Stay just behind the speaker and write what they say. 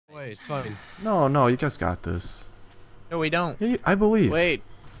Wait, it's fine. No, no, you guys got this. No, we don't. Yeah, I believe. Wait,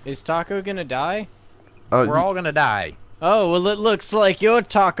 is Taco gonna die? We're all gonna die. Oh, well, it looks like your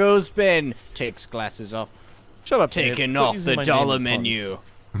taco's been... Takes glasses off. Shut up, Taken off the dollar menu.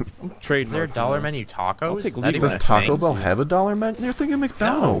 I'm trading. Is there a dollar menu tacos? take Is that leave. even Does a Taco thing? Bell have a dollar menu? You're thinking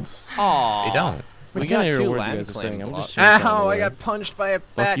McDonald's. Aw. They don't. We I got can't hear a 2 word you land guys are claim saying. I'm blocks. just shutting down Ow! the I way. got punched by a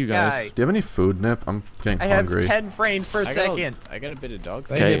fat you guys. guy. Do you have any food, Nip? I'm getting I have hungry. 10 frames per second. I got a bit of dog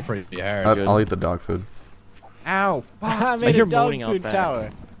They food. hit pretty hard. I'll eat the dog food. Ow! Fuck. I I made hear a dog moaning out food back. tower.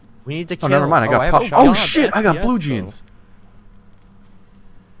 We need to kill. Oh, never mind. I got have pop. a Oh shotgun. shit! I got FPS blue though. jeans.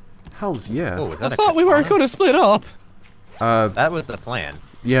 Hell's yeah. Oh, was I that a thought we weren't katana? going to split up. That was the plan.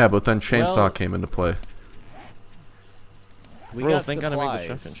 yeah, but then chainsaw Well- came into play. We Bro, got thank God I made the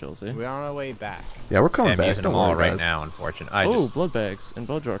supplies. shotgun shells, eh? We're on our way back. Yeah, we're coming I'm back. using Don't them all worry, right guys. now, unfortunately. I Oh, just blood bags and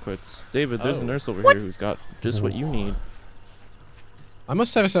blood jar quits. David, there's a Oh. nurse over here who's got just what you need. I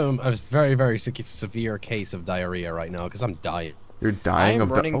must have a very, very severe case of diarrhea right now because I'm dying. You're I dying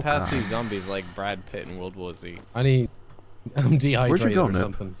am of running oh, past God. these zombies like Brad Pitt in World War Z. I'm dehydrated go, or Nip?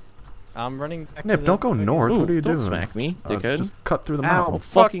 something. I'm running back to Nip, the don't go friggin- north. What are you don't doing? smack me, dickhead. Just cut through the Ow. I'll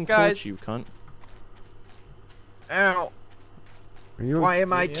mountains. Fuck, fucking guys. torch you, cunt. Ow! Are you? Why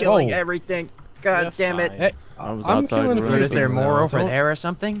am I Yeah. killing Oh. everything? God You're damn it! fine. Hey, I was I'm outside. killing running. Is there everything more now. over Don't- there or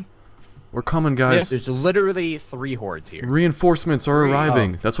something? We're coming, guys. There's literally 3 hordes here. Reinforcements are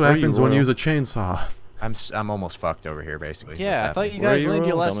arriving. That's what Where are you, happens when you Royal? use a chainsaw. I'm almost fucked over here, basically. Yeah, I What's thought happening? you Where are guys you, learned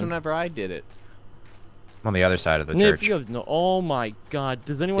your Royal? lesson Coming. whenever I did it. I'm on the other side of the Nip, church. you have no. Oh my God!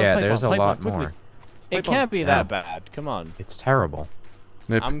 Does anyone? Yeah, pipe there's a bomb? Pipe lot bomb, quickly. more. It Pipe bomb. can't be Yeah. that bad. Come on. It's terrible.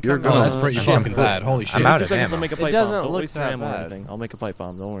 Nip, I'm you're coming. gonna. Oh, that's pretty Shit. fucking bad. Holy shit. I'm Give me out 2 of seconds, I'll ammo. make a It pipe doesn't bomb. Don't look waste your that ammo or bad. anything. I'll make a pipe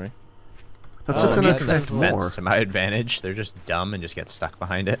bomb. Don't worry. That's Oh, just I'm gonna using the affect fence more. to my advantage. They're just dumb and just get stuck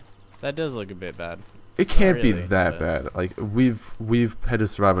behind it. That does look a bit bad. It can't be really, that but- bad. Like we've had to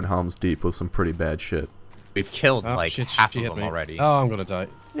survive in Helm's Deep with some pretty bad shit. We've killed Oh, like shit, half she of hit them me. already. Oh, I'm gonna die.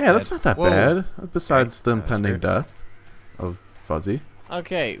 Yeah, that's not that Whoa. bad. Besides the that was impending weird. death of Fuzzy.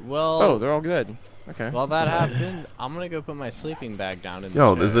 Okay, well... Oh, they're all good. Okay. While that happened, I'm gonna go put my sleeping bag down in the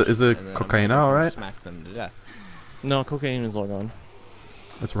Yo, church, is the and then I'm cocaine gonna all right? Smack them to death. No, cocaine is all gone.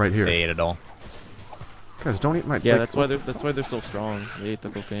 It's right here. They ate it all. Guys, don't eat my. Yeah, like, that's why they're so strong. They ate the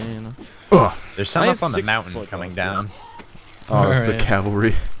cocaine. Ugh. There's some I up have on the 6 mountain blood coming clots, down. please. Oh, the Alright.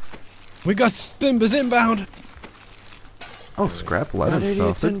 cavalry. We got Stimbers inbound. Oh, scrap lead and Got stuff.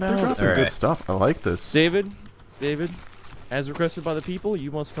 idiots They're inbound. dropping good Alright. stuff. I like this. David, as requested by the people,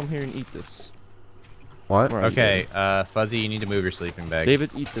 you must come here and eat this. What? Where are you, Okay, Fuzzy, you need to move your sleeping bag.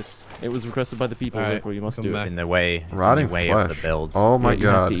 David, eat this. It was requested by the people, Alright, therefore you must come do back. it. In the way, it's Rotting in the way flesh. of the build. Oh my Yeah, you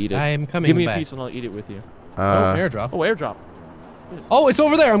have god. to eat it. I am coming Give me back. a piece and I'll eat it with you. Oh, airdrop. Oh, airdrop. Oh, it's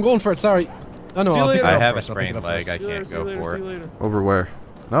over there. I'm going for it. Sorry. Oh no, See you I'll pick it later. I up have a first, I'll pick it sprained up leg. first. I See you can't later, see you go later, for see you it. later. Over where?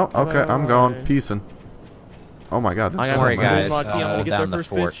 No. Okay, I'm Bye. going. Peacing. Oh my god. I This got Don't worry, is my guys. Mod T, I'm gonna Hold get there down the first,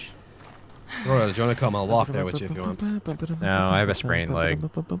 fort. bitch. Royal, do you want to come? I'll walk there with you if you want. No, I have a sprained leg.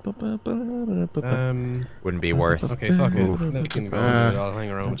 Wouldn't be worth. Okay, fuck it. Ooh. You can go. I'll hang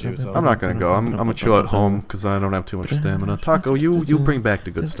around with you. So. I'm not gonna go. I'm gonna chill at home because I don't have too much stamina. Taco, you bring back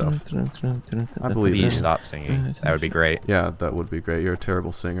the good stuff. I believe Please you. stop singing. That would be great. Yeah, that would be great. You're a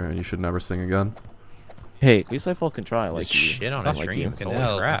terrible singer, and you should never sing again. Hey, at least I fucking try. Like Just you. shit on Not his like you. streams. Fucking Holy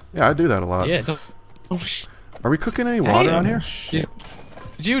hell. crap. Yeah, I do that a lot. Yeah. Don't. Oh, sh Are we cooking any water on here?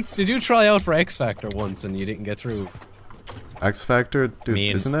 Did you try out for X Factor once and you didn't get through? X Factor, dude,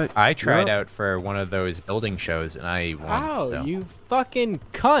 isn't it? I tried Europe? out for one of those building shows and I won. Ow, so. you fucking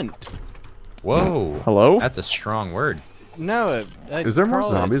cunt! Whoa. Hello? That's a strong word. No, Is there more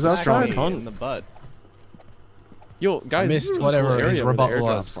Carl, zombies it's outside? strong in the butt. Yo, guys, this is Missed a whatever cool area his where the rebuttal airdrop's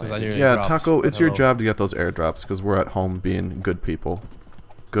was because I landing. nearly Yeah, dropped. Taco, it's your Hello. job to get those airdrops because we're at home being good people.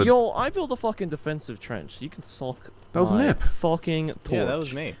 Good. Yo, I built a fucking defensive trench. You can suck. That was my Nip. Fucking torch. Yeah, that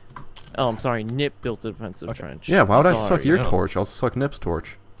was me. Oh, I'm sorry. Nip built a defensive trench. Yeah, why would I suck Sorry. your no. torch? I'll suck Nip's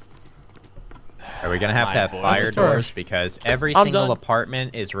torch. Are we gonna have to My have boy. fire Sure. doors because every I'm single done.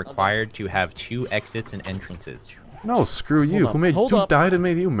 apartment is required to have 2 exits and entrances? No, screw you. up, Who made? hold Who up. died and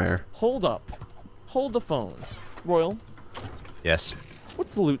made you mayor? Hold up. Hold the phone. Royal, Yes,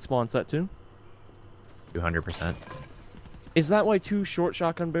 what's the loot spawn set to? 200%. Is that why 2 short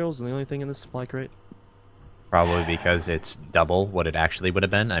shotgun barrels are the only thing in this supply crate? Probably because it's double what it actually would have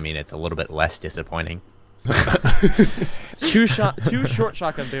been. I mean, it's a little bit less disappointing. 2 short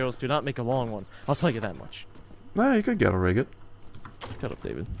shotgun barrels do not make a long one. I'll tell you that much. Nah, you could ghetto rig it. Shut up,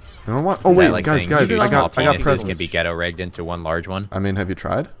 David. You know what? Oh Is that wait, like guys, saying guys, two I small got penises presents. can be ghetto rigged into one large one. I mean, have you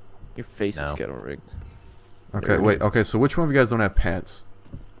tried? Your face is No. ghetto rigged. Okay, wait. Okay, so which one of you guys don't have pants?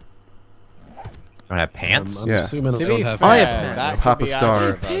 Don't have pants. I'm Yeah. assuming I To don't be have fair, I have that pants. could Papa be Star.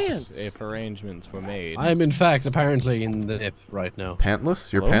 either of us. pants. if arrangements were made. I'm in fact apparently in the nip right now.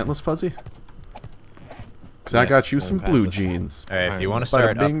 Pantless? You're Hello? pantless, Fuzzy? Cause I Yes, got you I'm some blue pantless. jeans. All right, if you want to Bada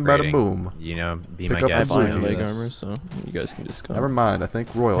start bing, bada upgrading, boom. you know, be Pick my up the I guest. blue buy jeans. leg Yes. armor, so you guys can just come. Never mind. I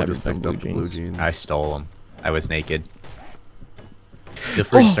think Royal Have just your picked blue up the blue jeans. jeans. I stole them. I was naked. Feel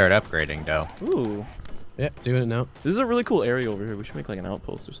free to start upgrading, though. Ooh, Yeah, doing it now. this is a really cool area over here. We should make like an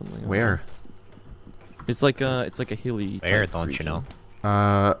outpost or something. Where? It's like a hilly. Where, type don't you know?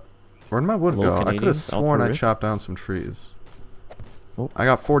 region. Where'd my wood Hello, go? I could have Canadians, out sworn for I it. chopped down some trees. Oh. I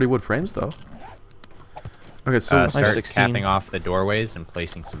got 40 wood frames though. Okay, so have Start 16. capping off the doorways and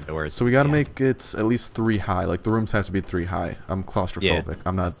placing some doors. so we got to Yeah. make it at least 3 high. Like the rooms have to be 3 high. I'm claustrophobic.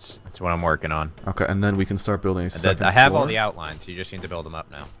 I'm not. That's what I'm working on. Okay, and then we can start building a second I have all floor. the outlines. You just need to build them up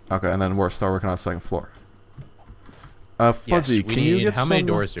now. Okay, and then we'll start working on the second floor. Fuzzy, Yes, we can you need- get how some? many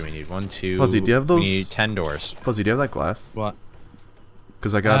doors do we need? 1, 2. Fuzzy, do you have those- We need 10 doors. Fuzzy, do you have that glass? What?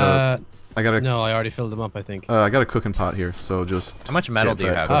 Because I got a No, I already filled them up, I think. I got a cooking pot here, so just. How much metal get do you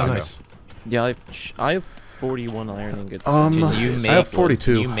that have? cooking. Oh, Taco? nice. Yeah, I have 41 iron ingots. Um, Can you I make? have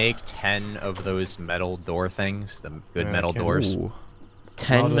 42. Can you make 10 of those metal door things? The good Yeah, I metal can. doors. Ooh.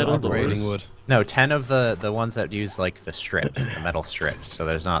 10 Model metal upgrading doors. wood. No, 10 of the ones that use like the strips, the metal strips. So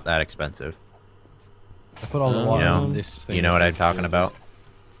there's not that expensive. I put all the You water know- in this thing. You know what I'm talking about?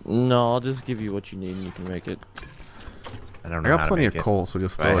 No, I'll just give you what you need and you can make it. I don't I know how got to plenty make of it. coal, so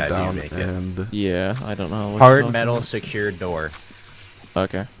just If I throw it had you down make it. and. Yeah, I don't know. what you're Hard talking metal about. secured door.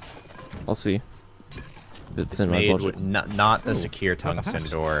 Okay. I'll see. It's It's in my made budget. with not the secure tungsten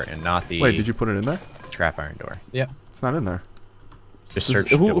door and not the Wait, did you put it in there? trap iron door. It's not in there. Just Does- search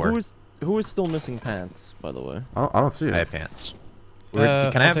door. who is still missing pants, by the way? I don't see I it. have pants.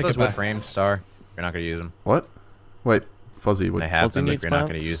 I'll Can I have take those it wood back. frames, Star? You're not gonna use them. What? Wait, Fuzzy, Can I what? have Fuzzy them if needs you're not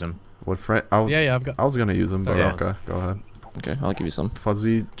gonna pants? use them? What frame? Yeah, I've got. I was gonna use them, but Okay. okay, go ahead. Okay, I'll give you some.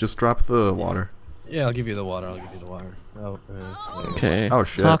 Fuzzy, just drop the water. Yeah, I'll give you the water. I'll give you the water. Oh, Okay. Oh,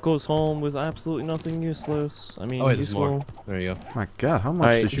 shit. Taco's home with absolutely nothing useless. I mean, Oh, wait, there's useful. more. There you go. My God, how much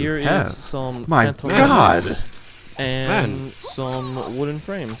Alright, did you here have? is some My pantaloons God! and Man. some wooden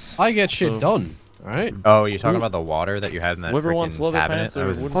frames. I get shit So- done. All right. Oh, you're talking Who- about the water that you had in that Whoever wants freaking leather cabinet? pants That or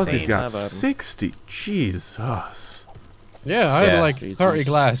was wooden Fuzzy's insane. got Have at 'em. 60. Jesus. Yeah, I had Yeah. like 30 Jesus.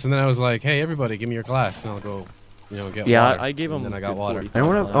 glass, and then I was like, "Hey, everybody, give me your glass, and I'll go, get Yeah, water." I gave and him. then I got good water. 45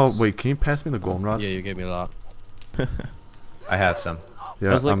 Anyone have? Oh, glass. wait, can you pass me the goldenrod? Yeah, you gave me a lot. I have some. Yeah,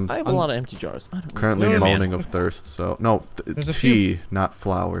 I was like, I'm I have a lot of empty jars. I don't currently Where, man? moaning of thirst, so. No, There's a tea, not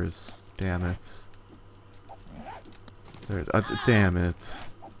flowers. Damn it. Damn it.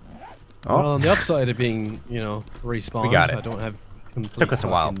 Oh, Well, on the upside of being, respawned, got it. I don't have complete. Took us a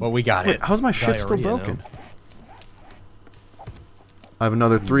while, fucking- but we got wait, it. how's my shit still diarrhea now. broken? I have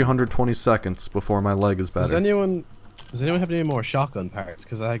another 320 seconds before my leg is Does better. anyone have any more shotgun parts?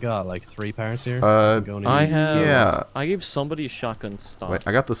 Because I got like 3 parts here. Uh, I'm going to I use. have. Yeah. I gave somebody a shotgun stock. Wait,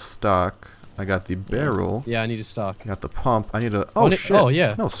 I got the stock. I got the barrel. Yeah, I need a stock. I got the pump. I need a. Oh, Oh, ne- shit. oh,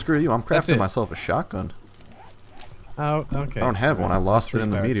 yeah. No, screw you. I'm That's crafting it. myself a shotgun. Oh, okay. I don't have one. I lost it 3 in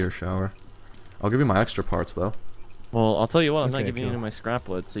the parts. meteor shower. I'll give you my extra parts, though. Well, I'll tell you what. I'm not Okay, giving cool. you my scrap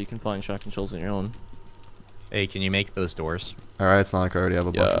lead, so you can find shotgun shells on your own. Hey, can you make those doors? Alright, it's not like I already have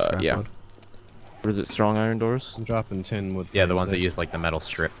a bunch of scrap yeah. wood. What is it? Strong iron doors? I'm dropping 10 wood. Yeah, the frames ones that there. use like the metal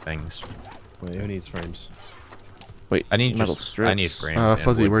strip things. Wait, who needs frames? Wait, I need metal just. strips. I need frames. and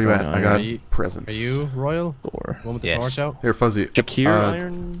Fuzzy, wood. where you at? Iron. I got Are you- presents. Are you Royal? Door. One with the Yes. torch out? Here, Fuzzy. Shakir Uh,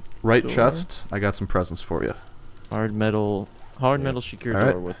 iron. Right door. chest. I got some presents for you. Hard metal Shakir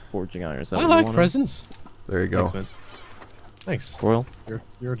Alright. door with forging iron. Is that I what you like wanted? presents. There you go. Thanks, man. Thanks. Royal.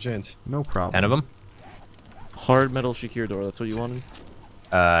 You're a gent. No problem. 10 of them? Hard metal Shakir door. That's what you wanted.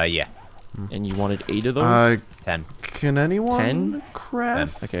 Yeah. And you wanted 8 of those. 10. Can anyone 10?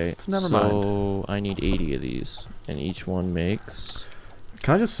 craft? Okay. Never so I need 80 of these, and each one makes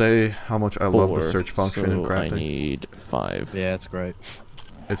Can I just say how much I 4. love the search function in so I crafting? need 5. Yeah, it's great.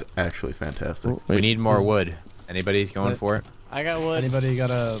 It's actually fantastic. Oh, We wait. need more wood. Anybody's going What? for it? I got wood. Anybody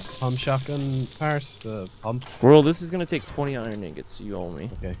got a pump shotgun part? The pump? Royal, this is gonna take 20 iron ingots. You owe me.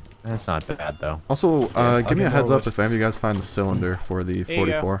 Okay. That's not bad though. Also, I'll give me get a heads more up wood. if any of you guys find the cylinder for the you go.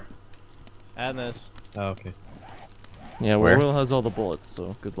 44. Add this. Oh, okay. Yeah, Where? Royal has all the bullets,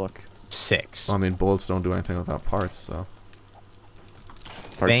 so good luck. 6. Well, I mean, bullets don't do anything without parts, so.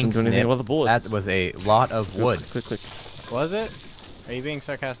 Parts didn't Thanks, do anything Nip. about the bullets. That was a lot of wood. Click. Was it? Are you being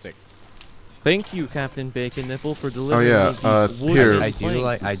sarcastic? Thank you, Captain Bacon Nipple, for delivering yeah, me these wooden here.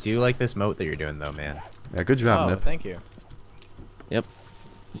 I do like this moat that you're doing though, man. Yeah, good job, Oh, Nip. thank you.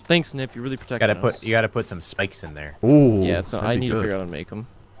 Thanks, Nip. You really protected us. You gotta put some spikes in there. Ooh. Yeah, so that'd I be need to good. figure out how to make them.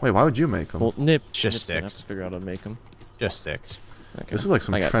 Wait, why would you make them? Well, Nip. Just Nip's gonna have sticks. to figure out how to make them. Just sticks. Okay. This is like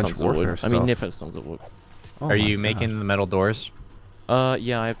some I got trench tons of wood. warfare I stuff. mean, Nip has tons of wood. Oh Are my you God. making the metal doors?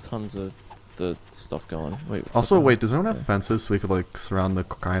 Yeah, I have tons of the stuff going. Wait. what Also, the wait, hell? does anyone have Okay. fences so we could like surround the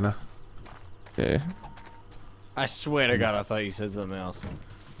cocaina? Okay. I swear to God, I thought you said something else.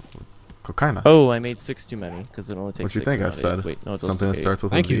 Cocaina. Oh, I made 6 too many because it only takes. What'd you 6 think I not 8. said? Wait, no, it does Something that take 8. starts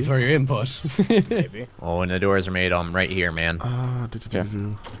with Thank a you V? for your input. Maybe. Well, when the doors are made, I'm right here, man. Yeah. The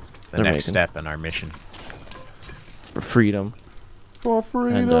They're next making. step in our mission. For freedom. For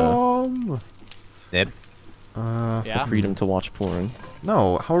freedom. Nib. Yeah. The freedom to watch porn.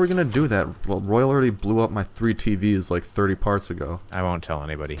 No, how are we gonna do that? Well, Royal already blew up my 3 TVs like 30 parts ago. I won't tell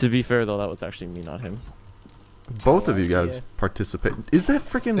anybody. To be fair though, that was actually me, not him. Both of you guys participate. Is that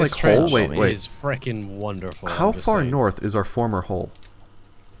freaking This like hole? trench Wait, wait. is freaking wonderful. How I'm just far saying. north is our former hole?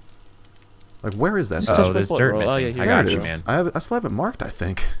 Like, where is that? Just stuff? touch Oh, my there's foot, dirt bro. Oh, missing. yeah, I here There got it you, is. man. I still have it marked, I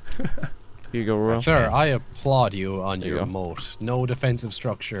think. Here you go, Royal. Sir, I applaud you on There you your go. moat. No defensive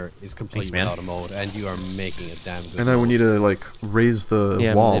structure is complete Thanks, man. without a moat, and you are making a damn good And then we moat. need to like raise the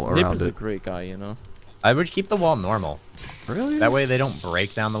Yeah, wall Nip around is a it. great guy, you know. I would keep the wall normal. Really? That way they don't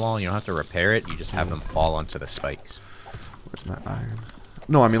break down the wall and you don't have to repair it. You just have them fall onto the spikes. Where's my iron?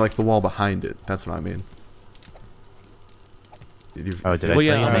 No, I mean like the wall behind it. That's what I mean. Oh, did I Well, tell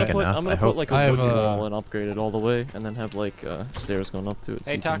yeah, you to I'm make gonna put, enough? I'm I gonna hope. put like I a have wooden a- wall and upgrade it all the way, and then have like stairs going up to it.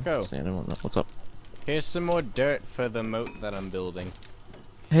 So Hey, you can Taco. stand and whatnot. What's up? Here's some more dirt for the moat that I'm building.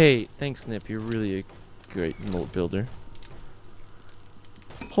 Hey, thanks, Nip. You're really a great moat builder.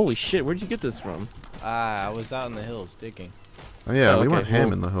 Holy shit, where'd you get this from? Ah, I was out in the hills digging. Oh, yeah, Oh, we okay, went ham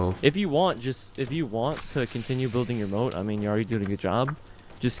well, in the hills. If you want to continue building your moat, I mean, you're already doing a good job.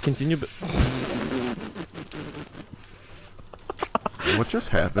 Just continue. What just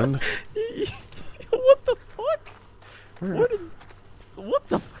happened? What the fuck? Where? What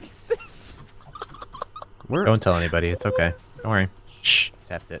the fuck is this? Where? Don't tell anybody. It's okay. Don't worry. Shh.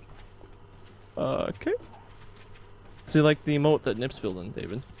 Accept it. Okay. So you like the moat that Nip's building,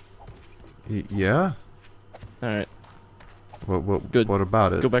 David? Yeah. All right, What? What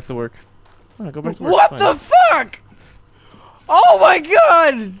about it? go back to work. Go back to work. What it's the fine. fuck? Oh my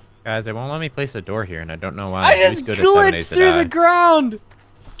God! Guys, it won't let me place a door here, and I don't know why. I Who's just good at 7 days glitched to through die? the ground.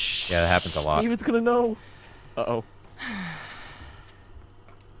 Yeah, that happens a lot. David's gonna know. Uh-oh.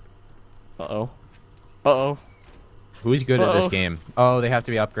 Uh-oh. Uh-oh. Who's good at this Uh-oh. game? Oh, they have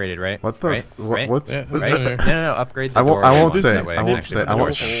to be upgraded, right? What the? Right? Right? What's? Yeah. Right? No, upgrade the I won't. door I right won't once, say. that way I can won't actually say. put I the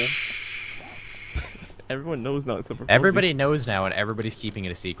won't. doors in. Everyone knows now except for Fuzzy. Everybody knows now, and everybody's keeping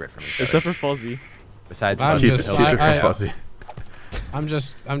it a secret from each other. Except for Fuzzy. Besides I'm Fuzzy, Keep but it, just- he'll keep be- it I- from Fuzzy. I'm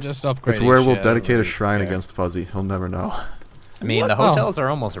just upgrading. It's where we'll shit, dedicate a really. shrine Yeah. against Fuzzy. He'll never know. I mean, the What? hotels are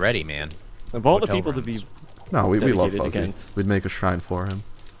almost ready, man. Of all the Hotel people to rooms. be... No, we love Dedicated Fuzzy. against- We'd make a shrine for him.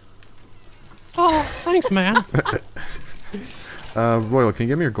 Oh, thanks, man. Royal, can you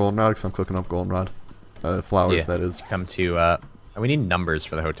give me your goldenrod? Because I'm cooking up goldenrod. Flowers, Yeah. that is. Come to, we need numbers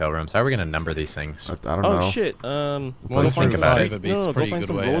for the hotel rooms. How are we going to number these things? I don't Oh know. shit, Well, go let's find think some about it. signs- Would be a No, go pretty find good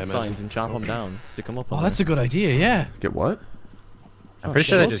some way, I road imagine. signs and chop them down. Stick them up Oh, on that's a good idea. Yeah. Get what? I'm pretty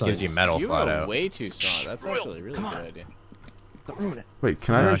sure that shit. just gives you metal You flat are out. way too smart. That's actually a really good idea. Don't ruin it. Wait,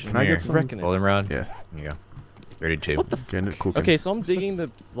 can I No, can I here. get some? Reckon it. Goldenrod? Yeah. Here you go. 32. What the Getting it cooking. Okay, so I'm digging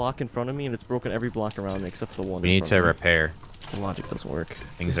the block in front of me and it's broken every block around me except for the one We in need to front of me. repair. The logic doesn't work.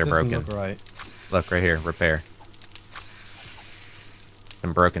 Things This are doesn't broken. look right. Look, right here. Repair.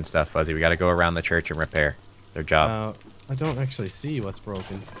 Some broken stuff, Fuzzy. We got to go around the church and repair. Their job. I don't actually see what's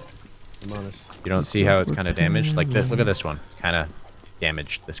broken. I'm honest. You don't see how it's kind of damaged? Like this. Look at this one. It's kind of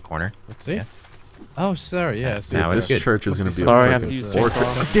damaged, this corner. Let's see. Yeah. Oh, sorry. Yeah. See, Now it's This good. church is gonna be a Sorry, I have to freaking use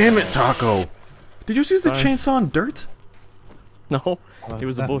fortress. chainsaw. Damn it, Taco! Did you just use the Sorry. chainsaw on dirt? No, what it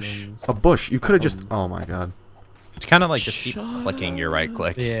was a that bush. means. A bush. You could have just. Oh my god. It's kind of like just keep clicking your right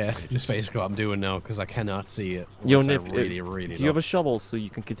click. Yeah, just basically what I'm doing now because I cannot see it. Yo, unless I Nip, really do you have a shovel so you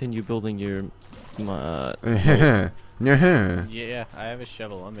can continue building your... Yeah. Yeah, I have a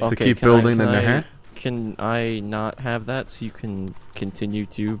shovel. I'm To keep can I- building the can I- neher? Can I not have that so you can continue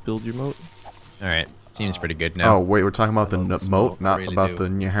to build your moat? All right. Seems pretty good Oh now. wait, we're talking about I the love the moat, smoke, I not really about do. the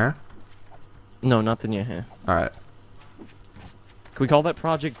neher. No, not the Nyaha. All right. Can we call that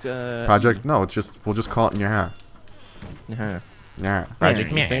project, Project? No, it's just we'll just call it neher. Nyaha? Yeah. Project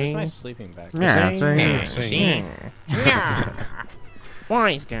Yeah, Meh. Where's my sleeping bag? Yeah. Sing.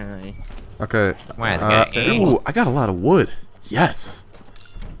 Wise guy. Okay. Wise guy. Ooh, I got a lot of wood. Yes.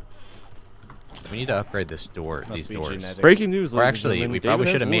 We need to upgrade this door. Must These be doors. genetics. Breaking news, Or ladies and actually, gentlemen, we David probably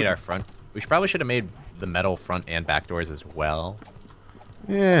has should have made wood. our front. We probably should have made the metal front and back doors as well.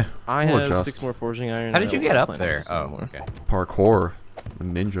 Yeah. I we'll have adjust. 6 more forging iron. How and did I you don't get up plan on there? using Oh, anymore. okay. Parkour.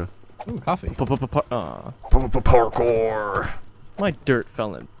 Ninja. Ooh, coffee. Parkour. My dirt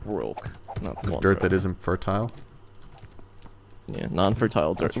fell and broke. No, it's gone Dirt that forever. isn't fertile. Yeah,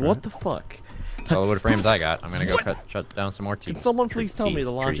 non-fertile dirt. That's right. What the fuck? All the wood frames I got. I'm gonna go shut down some more Can trees. someone please tell me trees,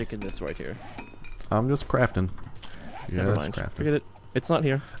 the logic trees. in this right here? I'm just crafting. Never Yes, mind. crafting. Forget it. It's not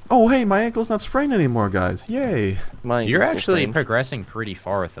here. Oh, hey, my ankle's not sprained anymore, guys. Yay. Mine. You're is still actually framed. progressing pretty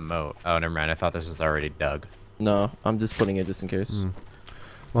far with the moat. Oh, never mind. I thought this was already dug. No, I'm just putting it just in case. Mm.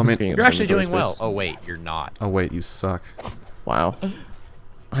 Well, I mean, Freeing up You're some actually doing inventory well. space. Oh wait, you're not. oh wait, you suck. Wow.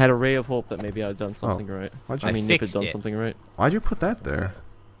 I had a ray of hope that maybe I'd done something right. Why'd you- I mean, Nick had fixed done it. something right. Why'd you put that there?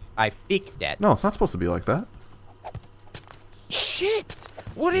 I fixed that. No, it's not supposed to be like that. Shit!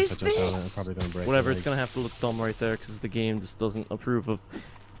 What is Put that down, I'm this? probably gonna break Whatever, the it's gonna legs. have to look dumb right there because the game just doesn't approve of.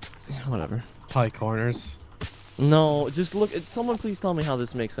 Whatever. Tight corners. No, just look. Someone please tell me how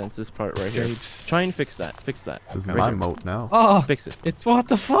this makes sense. This part right here. Shapes. Try and fix that. Fix that. This is Right my here. moat now. Oh, Fix it. it's what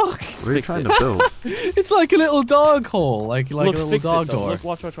the fuck? What are you fix trying it. to build? It's like a little dog hole, like a Look, little fix dog it, though. door. Look,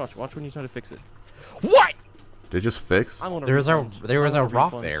 watch when you try to fix it. What? Did it just fix? I want There was a refund.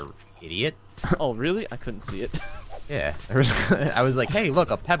 rock refund. there, idiot. Oh really? I couldn't see it. Yeah. There was, I was like, hey, look,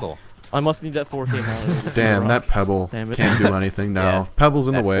 a pebble. I must need that 4K monitor. to see Damn, the that rock. pebble Damn it. can't do anything now. Yeah, Pebble's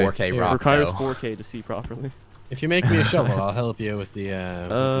in the That way. 4K Here, rock. requires though. 4K to see properly. If you make me a shovel, I'll help you with the.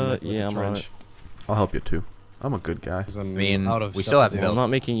 With yeah, I'm on trench. I'll help you too. I'm a good guy. 'Cause I'm I mean, out of we stuff still to have do. Well, I'm built not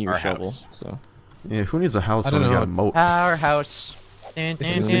making you a our shovel, house. so. Yeah, who needs a house I when don't we got a know. moat? Our house. This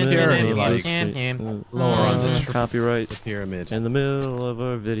is security, like, lower on the copyright the pyramid. in the middle of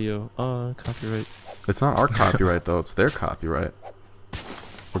our video. Copyright. It's not our copyright though. It's their copyright.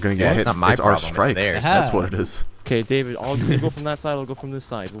 We're gonna get Yeah, hit. it's not my our problem, it's strike. theirs. That's what it is. Okay, David, you go from that side, I'll go from this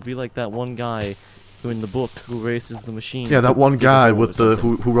side. We'll be like that one guy who in the book who races the machine. Yeah, that to one get the guy goal or with the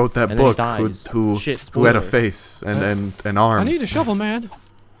something. who wrote that And then he book dies. who Shit, who had a spoiler. face and arms. I need a shovel, man.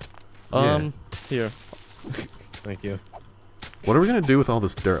 Here. Thank you. What are we gonna do with all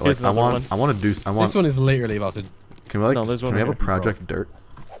this dirt? Here's Like I another want to do. I want. This one is literally about to. Can we like? No, there's can one we have a right here. project dirt?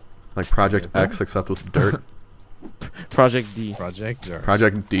 Like Project Yeah. X except with dirt. Project D. Project or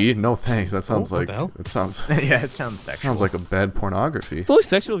Project D? No thanks. That sounds what like the hell? it sounds Yeah, it sounds sexual. sounds like a bad pornography. It's only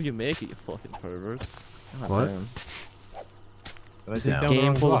sexual if you make it, you fucking perverts. God What? damn. Did I This take down the Game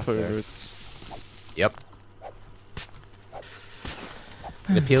wrong full of block there? perverts. Yep.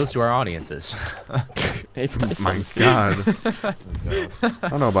 It appeals to our audiences. Hey, My Bryce, dude. God. I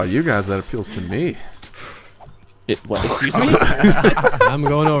don't know about you guys. That appeals to me. What, excuse me? I'm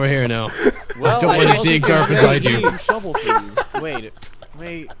going over here now. Well, don't I wanna also dig did dirt say beside you. you shovel for you.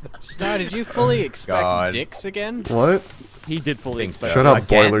 Wait. Star, did you fully expect God. dicks again? What? He did fully Think so. expect Shut it. up,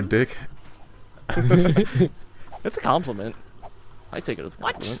 Again. boiler dick. It's a compliment. I take it as a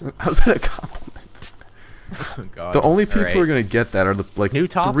compliment. How's that a compliment? Oh, God. The only people Alright. who are gonna get that are the like New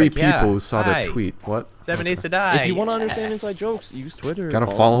topic, 3 people yeah. who saw Hi. that tweet. What? 7 days to die. If you want to understand inside jokes, use Twitter. Gotta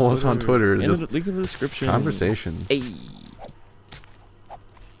follow us on Twitter, In just the link in the description. Conversations. Hey.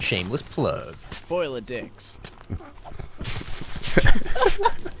 Shameless plug. Boiler dicks.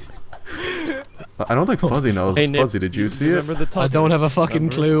 I don't think Fuzzy knows. Hey, Nick, Fuzzy, did you see it? remember the I don't have a fucking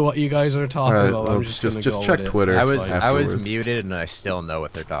Remember? clue what you guys are talking Alright, about. well, I'm just gonna just go check with it. Twitter. I It's was afterwards. muted and I still know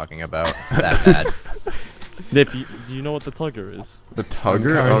what they're talking about. That bad. Nip, do you know what the tugger is? The I'm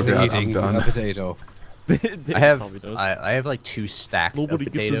tugger? Oh currently god, I'm eating done. a potato. Dave I have probably knows. I have like 2 stacks Nobody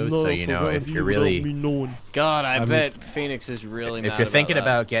of gets potatoes, so enough you know around if you you're without really me knowing. God, I I'm- bet Phoenix is really mad if you're thinking that.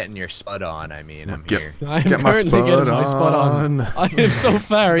 about getting your spud on, I mean, I'm Get- here. I'm Get my currently spud getting my spot on. on. I have so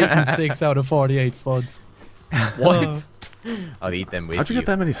far eaten 6 out of 48 spuds. What? I'll eat them with How'd you get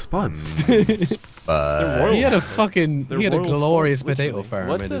that many spuds? Spud. royal He had a spuds. fucking, They're he had a royal glorious spuds, potato literally. farm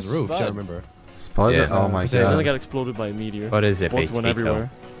What's in a his roof. I spud? remember. Spud? Yeah. Oh my Potato. And then they god. got exploded by a meteor. What is it, Spuds went potato?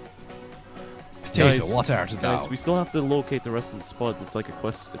 everywhere. Potato, Guys, what art Guys, thou? we still have to locate the rest of the spuds. It's like a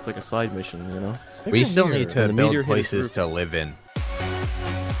quest. It's like a side mission, you know. We still Here. need to And the meteor build hit his places roof. to live in.